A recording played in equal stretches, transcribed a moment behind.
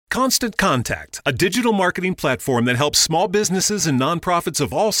Constant Contact, a digital marketing platform that helps small businesses and nonprofits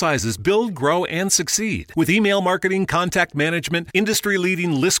of all sizes build, grow, and succeed. With email marketing, contact management,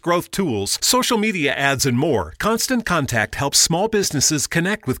 industry-leading list growth tools, social media ads, and more, Constant Contact helps small businesses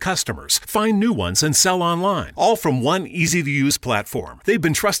connect with customers, find new ones, and sell online, all from one easy-to-use platform. They've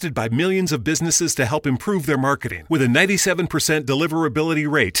been trusted by millions of businesses to help improve their marketing. With a 97% deliverability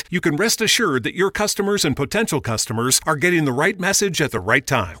rate, you can rest assured that your customers and potential customers are getting the right message at the right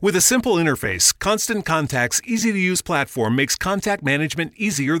time. With a simple interface, Constant Contact's easy-to-use platform makes contact management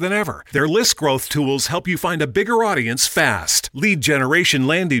easier than ever. Their list growth tools help you find a bigger audience fast. Lead generation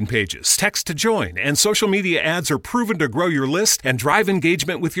landing pages, text to join, and social media ads are proven to grow your list and drive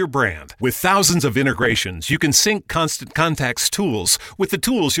engagement with your brand. With thousands of integrations, you can sync Constant Contact's tools with the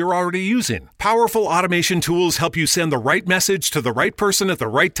tools you're already using. Powerful automation tools help you send the right message to the right person at the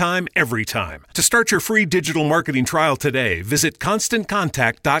right time, every time. To start your free digital marketing trial today, visit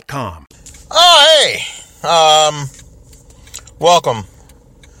ConstantContact.com. Oh, hey. Welcome.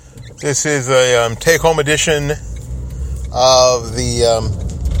 This is a take-home edition of the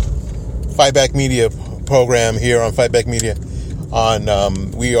Fight Back Media program here on Fight Back Media.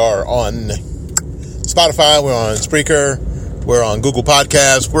 We are on Spotify, we're on Spreaker, we're on Google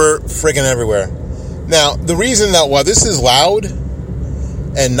Podcasts, we're freaking everywhere. Now, the reason that why this is loud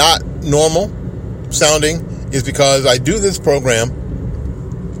and not normal sounding is because I do this program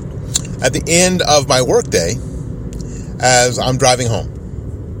at the end of my workday as I'm driving home.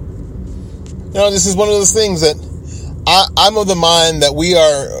 You know, this is one of those things that I'm of the mind that we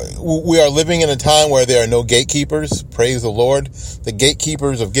are living in a time where there are no gatekeepers. Praise the Lord. The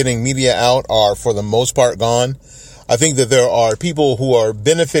gatekeepers of getting media out are, for the most part, gone. I think that there are people who are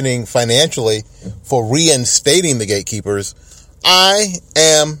benefiting financially for reinstating the gatekeepers. I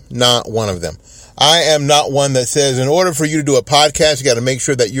am not one of them. I am not one that says in order for you to do a podcast, you got to make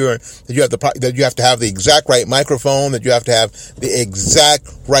sure that you have to have the exact right microphone, that you have to have the exact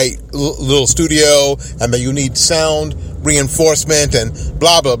right little studio, and that you need sound reinforcement and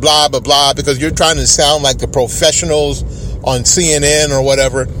blah, blah, blah, blah, blah, because you're trying to sound like the professionals on CNN or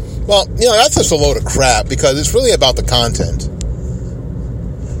whatever. Well, you know, that's just a load of crap because it's really about the content.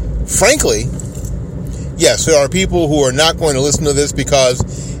 Frankly, yes, there are people who are not going to listen to this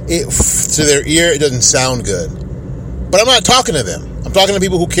because to their ear, it doesn't sound good. But I'm not talking to them. I'm talking to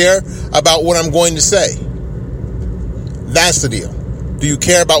people who care about what I'm going to say. That's the deal. Do you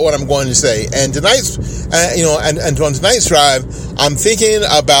care about what I'm going to say? And tonight's, and on tonight's drive, I'm thinking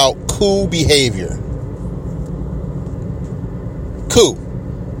about coup behavior. Coup.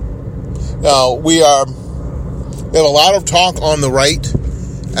 Now, we have a lot of talk on the right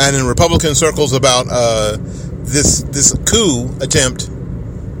and in Republican circles about this coup attempt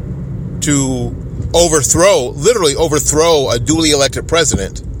to literally overthrow a duly elected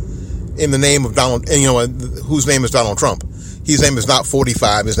president in the name of whose name is Donald Trump. His name is not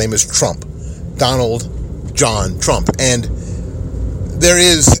 45, his name is Trump. Donald John Trump. And there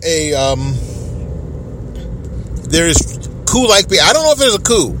is coup-like, I don't know if there's a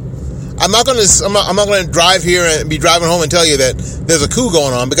coup. I'm not going to drive here and be driving home and tell you that there's a coup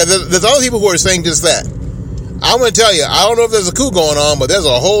going on, because there's other people who are saying just that. I'm going to tell you, I don't know if there's a coup going on, but there's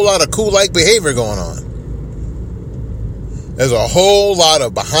a whole lot of coup-like behavior going on. There's a whole lot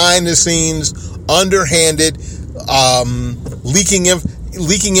of behind-the-scenes, underhanded, leaking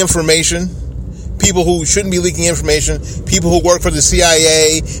information. People who shouldn't be leaking information. People who work for the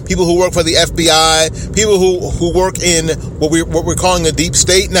CIA. People who work for the FBI. People who work in what we're calling a deep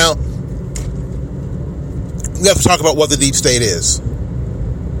state. Now, we have to talk about what the deep state is.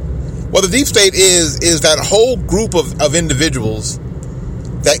 What the deep state is that whole group of individuals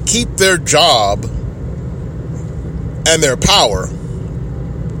that keep their job and their power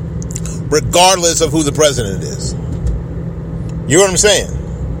regardless of who the president is. You know what I'm saying?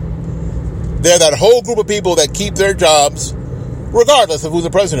 They're that whole group of people that keep their jobs regardless of who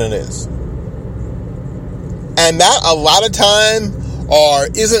the president is. And that a lot of time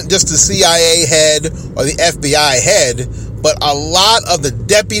isn't just the CIA head or the FBI head, but a lot of the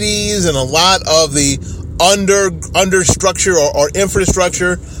deputies and a lot of the understructure or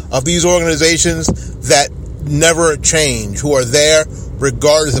infrastructure of these organizations that never change, who are there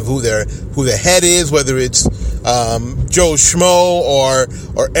regardless of who the head is, whether it's Joe Schmo or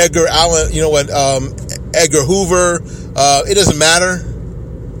Edgar Allan, Edgar Hoover, it doesn't matter,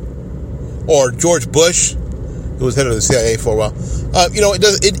 or George Bush, who was head of the CIA for a while.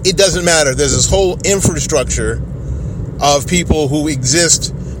 It doesn't matter. There's this whole infrastructure of people who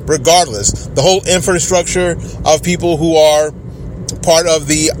exist regardless. The whole infrastructure of people who are part of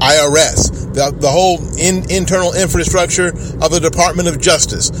the IRS, the whole internal infrastructure of the Department of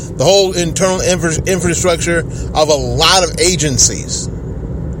Justice, the whole internal infrastructure of a lot of agencies,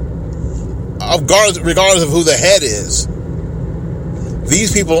 regardless of who the head is.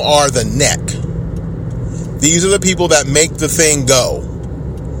 These people are the neck. These are the people that make the thing go.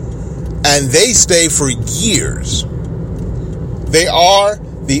 And they stay for years. They are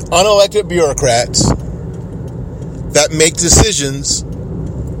the unelected bureaucrats that make decisions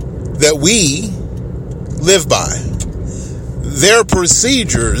that we live by. Their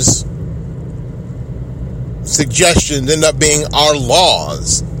procedures, suggestions end up being our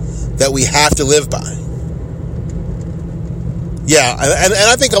laws that we have to live by. Yeah, and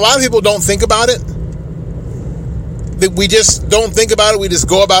I think a lot of people don't think about it. We just don't think about it. We just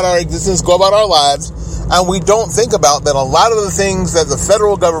go about our existence, go about our lives, and we don't think about that a lot of the things that the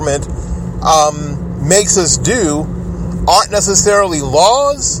federal government makes us do aren't necessarily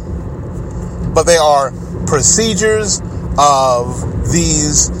laws, but they are procedures of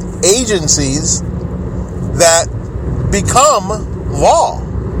these agencies that become law.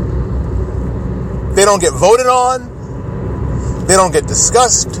 They don't get voted on. They don't get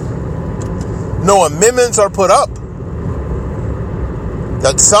discussed. No amendments are put up.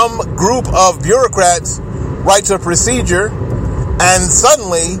 That some group of bureaucrats writes a procedure and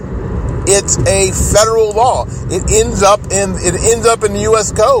suddenly it's a federal law. It ends up in the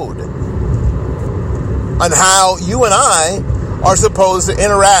U.S. Code on how you and I are supposed to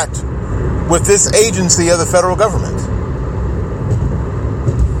interact with this agency of the federal government.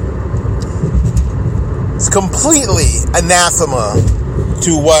 It's completely anathema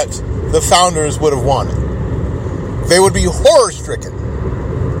to what the founders would have wanted. They would be horror-stricken,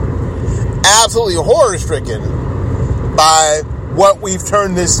 absolutely horror-stricken by what we've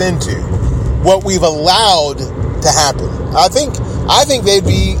turned this into, what we've allowed to happen. I think they'd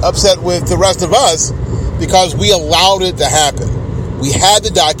be upset with the rest of us because we allowed it to happen. We had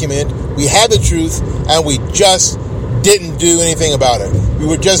the document, we had the truth, and we just didn't do anything about it. We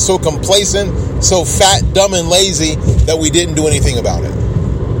were just so complacent, so fat, dumb, and lazy that we didn't do anything about it.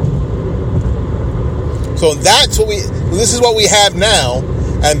 So this is what we have now,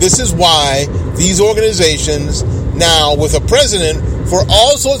 and this is why these organizations now, with a president, for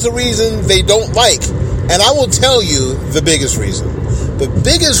all sorts of reasons they don't like, and I will tell you the biggest reason. The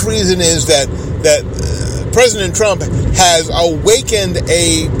biggest reason is that President Trump has awakened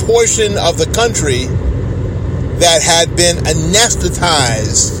a portion of the country that had been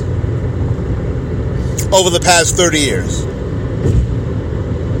anesthetized over the past 30 years.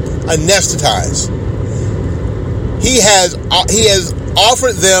 Anesthetized. He has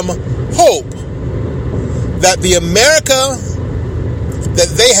offered them hope that the America that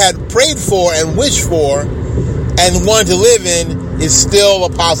they had prayed for and wished for and wanted to live in is still a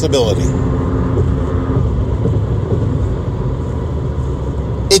possibility.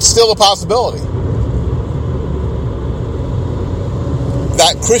 It's still a possibility.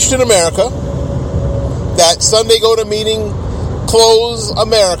 That Christian America, that Sunday go to meeting, close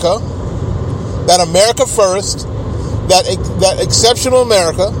America, that America first, that exceptional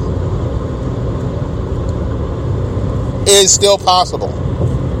America is still possible.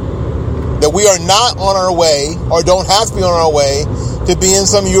 That we are not on our way, or don't have to be on our way, to be in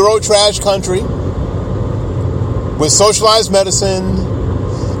some Euro-trash country with socialized medicine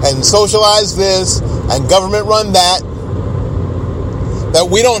and socialized this and government run that. That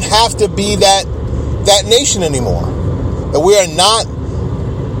we don't have to be that nation anymore. That we are not,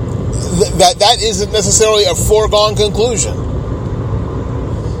 that isn't necessarily a foregone conclusion.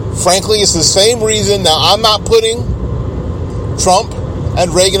 Frankly, it's the same reason. Now, I'm not putting Trump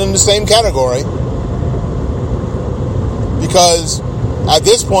and Reagan in the same category, because at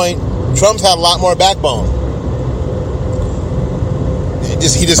this point, Trump's had a lot more backbone.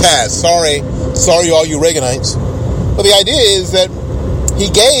 He just has. Sorry, all you Reaganites. But the idea is that he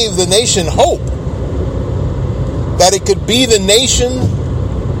gave the nation hope that it could be the nation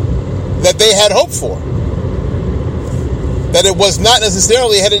that they had hoped for. That it was not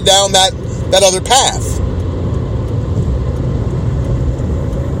necessarily headed down that other path.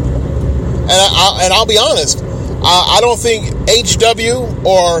 And I'll be honest, I don't think H.W.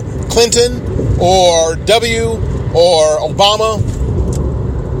 or Clinton or W. or Obama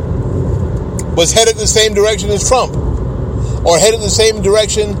was headed the same direction as Trump, or headed the same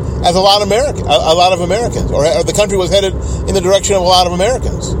direction as a lot of Americans, or the country was headed in the direction of a lot of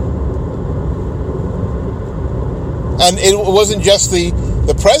Americans. And it wasn't just the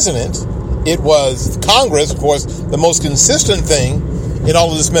president, it was Congress. Of course, the most consistent thing in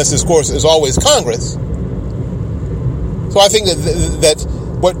all of this mess, of course, is always Congress. So I think that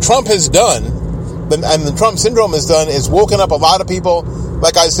what Trump has done, and the Trump syndrome has done, is woken up a lot of people,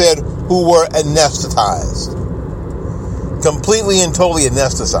 like I said, who were anesthetized. Completely and totally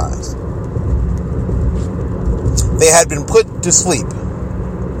anesthetized. They had been put to sleep.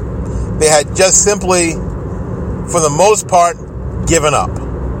 They had just simply, for the most part, given up.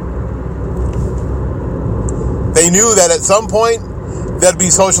 They knew that at some point there'd be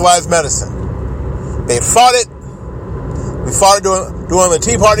socialized medicine. They had fought it. We fought it during the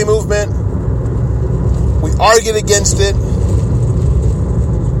Tea Party movement. We argued against it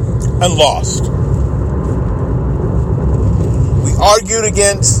and lost. We argued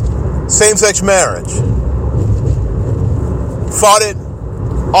against same-sex marriage. Fought it,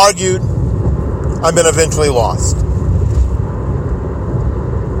 argued, and then eventually lost.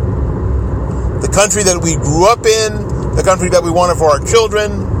 The country that we grew up in, the country that we wanted for our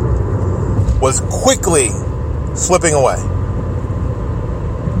children, was quickly slipping away.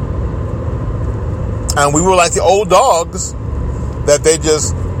 And we were like the old dogs that they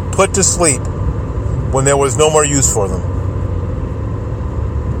just put to sleep when there was no more use for them.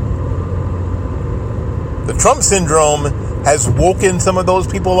 The Trump syndrome has woken some of those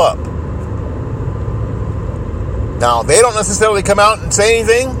people up. Now, they don't necessarily come out and say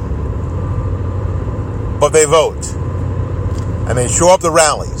anything, but they vote. And they show up at the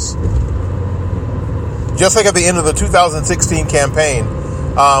rallies. Just like at the end of the 2016 campaign,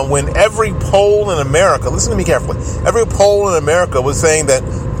 when every poll in America, listen to me carefully, every poll in America was saying that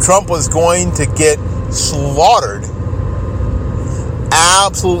Trump was going to get slaughtered,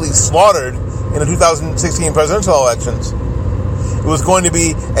 absolutely slaughtered in the 2016 presidential elections. It was going to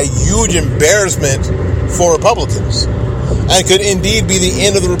be a huge embarrassment for Republicans and could indeed be the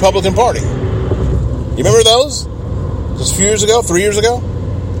end of the Republican Party. You remember those? Just a few years ago, 3 years ago?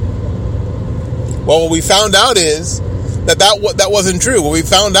 Well, what we found out is that wasn't true. What we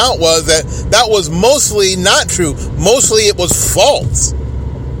found out was that was mostly not true. Mostly it was false.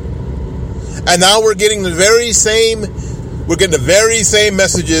 And now we're getting the very same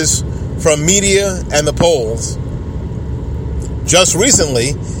messages from media and the polls. Just recently,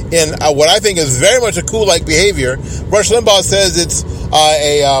 in what I think is very much a coup-like behavior, Rush Limbaugh says it's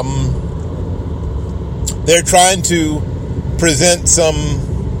they're trying to present some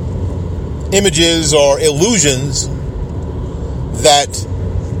images or illusions that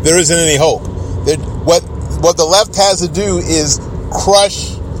there isn't any hope. That what the left has to do is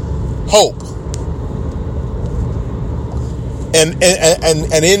crush hope, and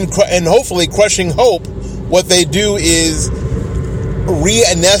hopefully crushing hope, what they do is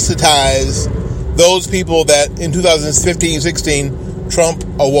re-anesthetize those people that in 2015-16 Trump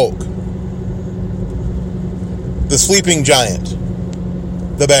awoke. The sleeping giant,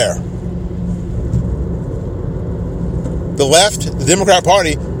 the bear. The left, the Democrat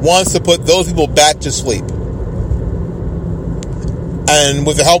Party, wants to put those people back to sleep. And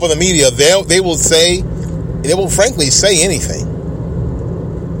with the help of the media, they will frankly say anything.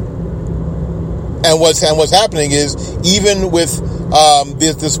 And what's happening is, even with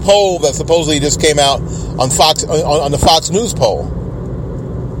this poll that supposedly just came out on Fox on the Fox News poll,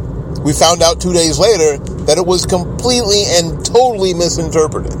 we found out 2 days later that it was completely and totally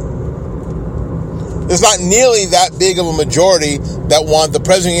misinterpreted. There's not nearly that big of a majority that want the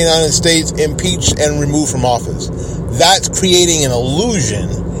President of the United States impeached and removed from office. That's creating an illusion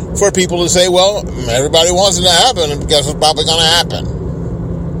for people to say, well, everybody wants it to happen, and guess what's probably going to happen.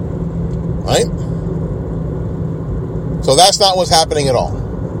 Right? So that's not what's happening at all.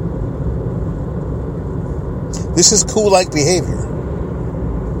 This is coup-like behavior.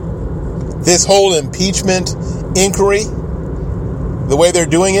 This whole impeachment inquiry, the way they're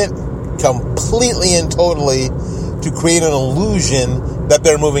doing it, completely and totally to create an illusion that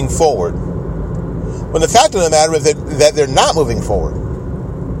they're moving forward. When the fact of the matter is that they're not moving forward.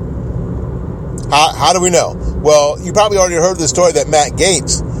 How do we know? Well, you probably already heard the story that Matt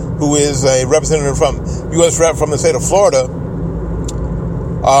Gaetz, who is a representative from U.S. Rep from the state of Florida,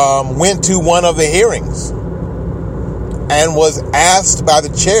 went to one of the hearings and was asked by the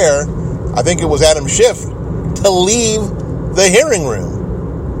chair, I think it was Adam Schiff, to leave the hearing room.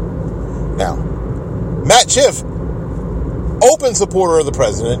 Now, Matt Schiff, open supporter of the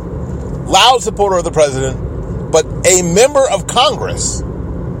president, loud supporter of the president, but a member of Congress.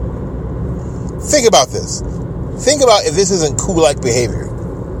 Think about this. Think about if this isn't coup-like behavior.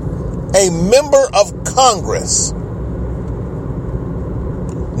 A member of Congress,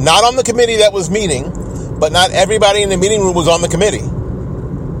 not on the committee that was meeting, but not everybody in the meeting room was on the committee.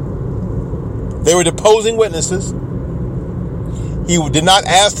 They were deposing witnesses. He did not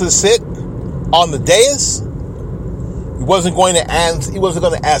ask to sit on the dais. He wasn't going to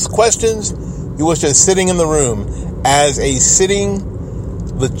ask questions. He was just sitting in the room as a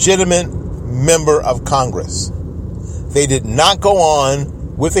sitting, legitimate member of Congress. They did not go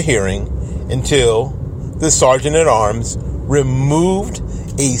on with the hearing until the Sergeant at Arms removed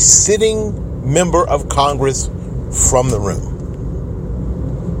a sitting member of Congress from the room.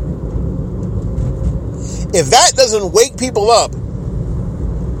 If that doesn't wake people up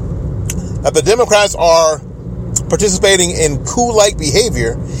that the Democrats are participating in coup-like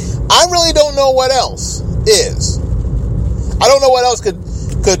behavior, I really don't know what else is. I don't know what else could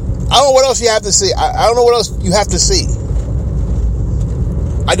I don't know what else you have to see. I don't know what else you have to see.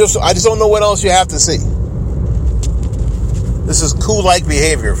 I just don't know what else you have to see. This is coup-like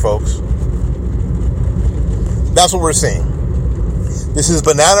behavior, folks. That's what we're seeing. This is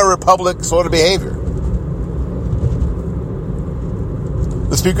banana republic sort of behavior.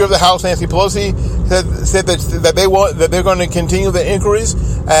 The Speaker of the House, Nancy Pelosi, said that they're going to continue the inquiries,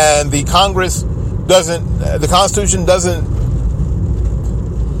 and the Constitution doesn't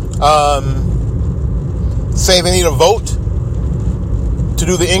say they need a vote to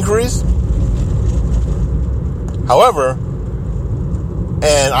do the inquiries. However,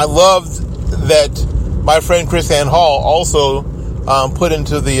 and I loved that my friend Chris Ann Hall also put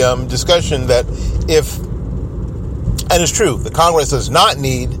into the discussion that if, and it's true, the Congress does not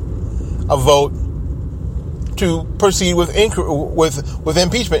need a vote to proceed with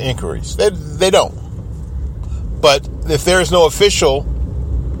impeachment inquiries. They don't. But if there is no official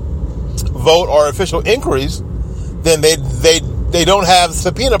vote or official inquiries, then they don't have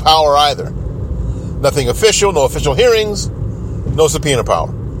subpoena power either. Nothing official, no official hearings, no subpoena power.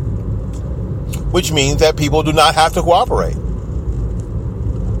 Which means that people do not have to cooperate.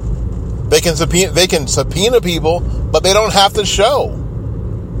 They can subpoena people, but they don't have to show.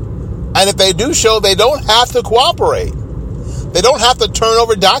 And if they do show, they don't have to cooperate. They don't have to turn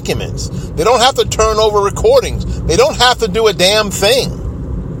over documents. They don't have to turn over recordings. They don't have to do a damn thing.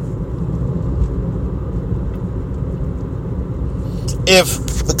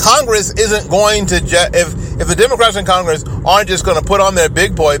 If the Congress isn't going to, if the Democrats in Congress aren't just going to put on their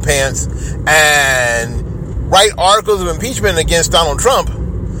big boy pants and write articles of impeachment against Donald Trump,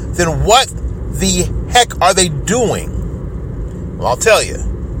 then what the heck are they doing? Well, I'll tell you.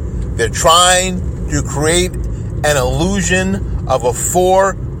 They're trying to create an illusion of a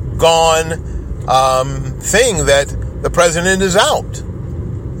foregone thing that the president is out.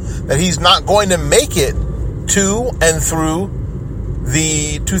 That he's not going to make it to and through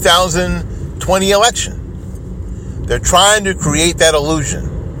the 2020 election. They're trying to create that illusion.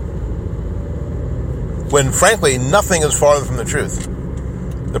 When, frankly, nothing is farther from the truth.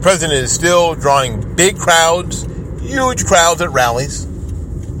 The president is still drawing big crowds, huge crowds at rallies.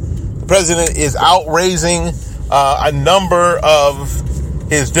 The president is outraising a number of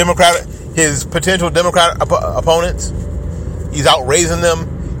his potential Democratic opponents. He's outraising them.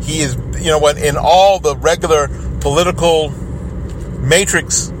 He is, in all the regular political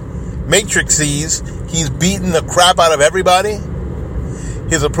matrices, he's beating the crap out of everybody.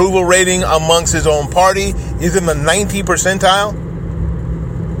 His approval rating amongst his own party is in the 90th percentile.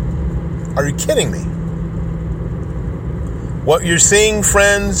 Are you kidding me? What you're seeing,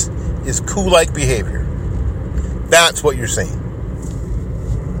 friends, is coup-like behavior. That's what you're seeing.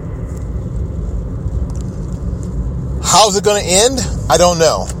 How's it going to end? I don't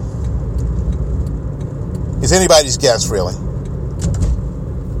know. It's anybody's guess, really.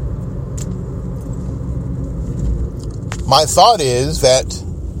 My thought is that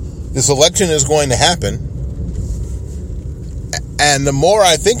this election is going to happen. And the more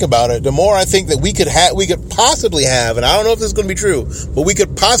I think about it, the more I think that we could possibly have, and I don't know if this is going to be true, but we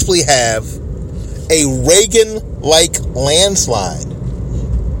could possibly have a Reagan-like landslide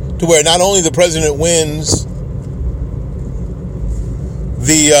to where not only the president wins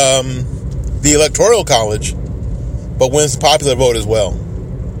the Electoral College, but wins the popular vote as well,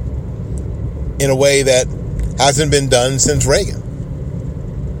 in a way that hasn't been done since Reagan.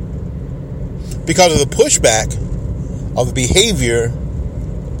 Because of the pushback of the behavior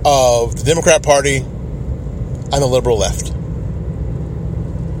of the Democrat Party and the liberal left.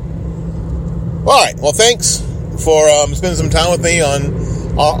 All right. Well, thanks for spending some time with me on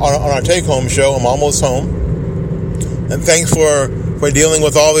our take-home show. I'm almost home, and thanks for dealing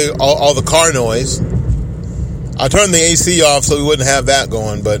with all the car noise. I turned the AC off so we wouldn't have that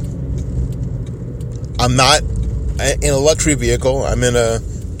going, but I'm not in a luxury vehicle. I'm in a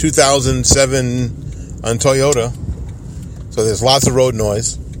 2007 Toyota. So there's lots of road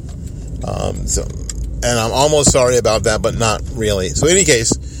noise. And I'm almost sorry about that, but not really. So in any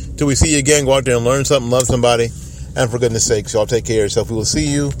case, till we see you again, go out there and learn something, love somebody, And for goodness sakes, y'all take care of yourself. We will see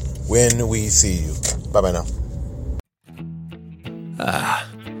you when we see you. Bye-bye now.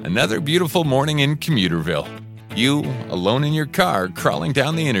 Another beautiful morning in Commuterville. You, alone in your car, crawling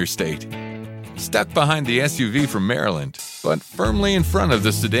down the interstate. Stuck behind the SUV from Maryland, but firmly in front of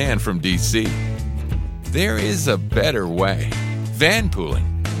the sedan from D.C. There is a better way. Van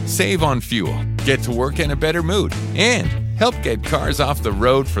pooling. Save on fuel, get to work in a better mood, and help get cars off the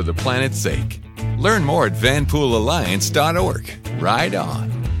road for the planet's sake. Learn more at vanpoolalliance.org. Ride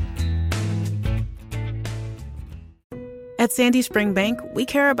on. At Sandy Spring Bank, we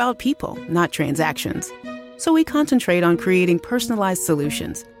care about people, not transactions. So we concentrate on creating personalized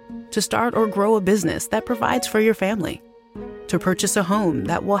solutions to start or grow a business that provides for your family, to purchase a home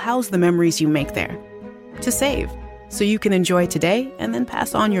that will house the memories you make there, to save so you can enjoy today and then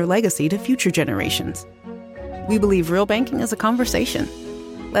pass on your legacy to future generations. We believe real banking is a conversation.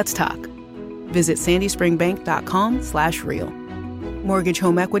 Let's talk. Visit sandyspringbank.com/real. Mortgage,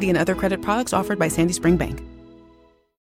 home equity, and other credit products offered by Sandy Spring Bank.